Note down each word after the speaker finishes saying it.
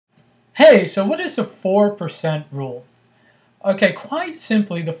Hey, so what is the 4% rule? Okay, quite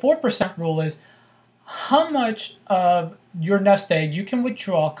simply, the 4% rule is how much of your nest egg you can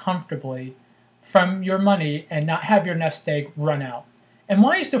withdraw comfortably from your money and not have your nest egg run out. And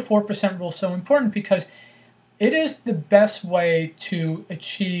why is the 4% rule so important? Because it is the best way to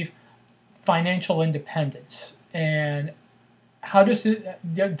achieve financial independence. And how does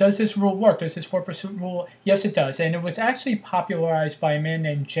this rule work? Does this 4% rule? Yes, it does. And it was actually popularized by a man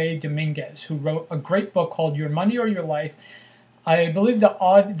named Jay Dominguez, who wrote a great book called Your Money or Your Life. I believe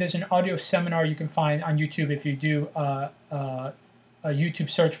there's an audio seminar you can find on YouTube if you do a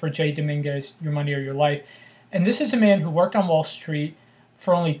YouTube search for Jay Dominguez, Your Money or Your Life. And this is a man who worked on Wall Street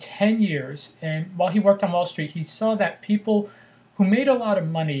for only 10 years. And while he worked on Wall Street, he saw that people who made a lot of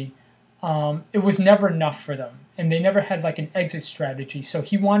money, it was never enough for them. And they never had like an exit strategy. So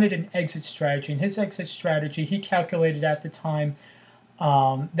he wanted an exit strategy. And his exit strategy, he calculated at the time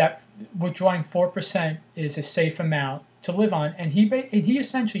that withdrawing 4% is a safe amount to live on. And he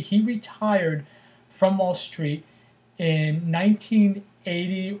essentially retired from Wall Street in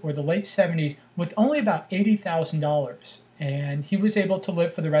 1980 or the late 70s with only about $80,000. And he was able to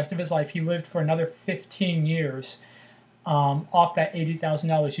live for the rest of his life. He lived for another 15 years off that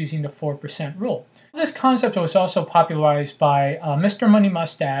 $80,000 using the 4% rule. This concept was also popularized by Mr. Money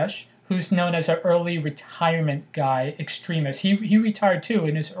Moustache, who's known as an early retirement guy extremist. He retired too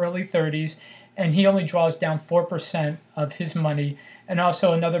in his early 30s, and he only draws down 4% of his money. And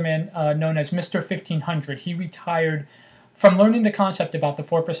also another man known as Mr. 1500. He retired from learning the concept about the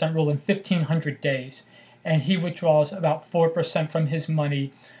 4% rule in 1,500 days, and he withdraws about 4% from his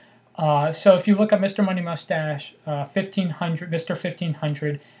money. So if you look up Mr. Money Moustache, 1500, Mr.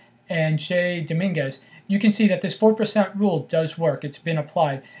 1500, and Jay Dominguez, you can see that this 4% rule does work. It's been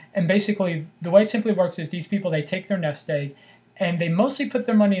applied. And basically, the way it simply works is these people, they take their nest egg, and they mostly put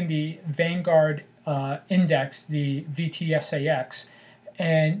their money in the Vanguard index, the VTSAX,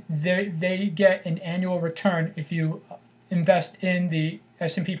 and they get an annual return. If you invest in the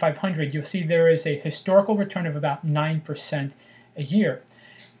S&P 500, you'll see there is a historical return of about 9% a year.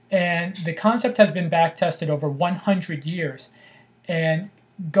 And the concept has been back-tested over 100 years. And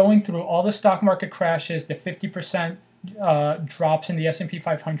going through all the stock market crashes, the 50% drops in the S&P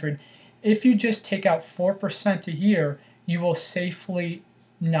 500, if you just take out 4% a year, you will safely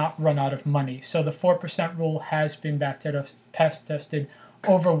not run out of money. So the 4% rule has been back-tested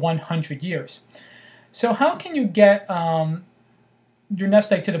over 100 years. So how can you get your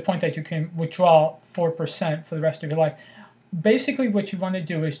nest egg to the point that you can withdraw 4% for the rest of your life? Basically, what you want to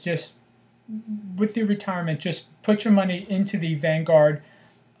do is just, with your retirement, just put your money into the Vanguard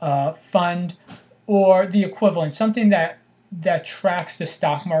fund or the equivalent, something that tracks the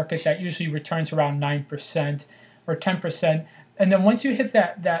stock market that usually returns around 9% or 10%. And then once you hit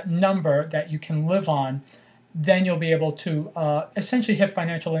that number that you can live on, then you'll be able to essentially hit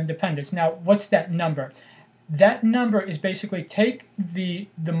financial independence. Now, what's that number? That number is basically take the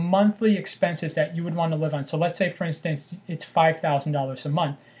monthly expenses that you would want to live on. So let's say, for instance, it's $5,000 a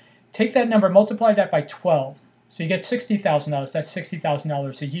month. Take that number, multiply that by 12. So you get $60,000. That's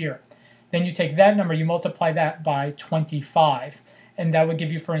 $60,000 a year. Then you take that number, you multiply that by 25. And that would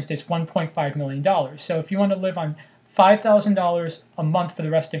give you, for instance, $1.5 million. So if you want to live on $5,000 a month for the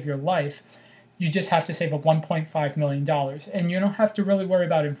rest of your life, you just have to save up $1.5 million. And you don't have to really worry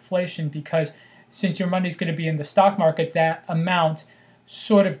about inflation because since your money is going to be in the stock market, that amount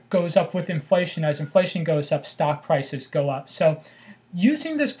sort of goes up with inflation. As inflation goes up, stock prices go up. So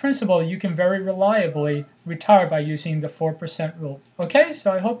using this principle, you can very reliably retire by using the 4% rule. Okay,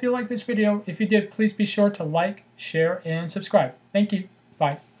 so I hope you liked this video. If you did, please be sure to like, share, and subscribe. Thank you.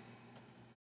 Bye.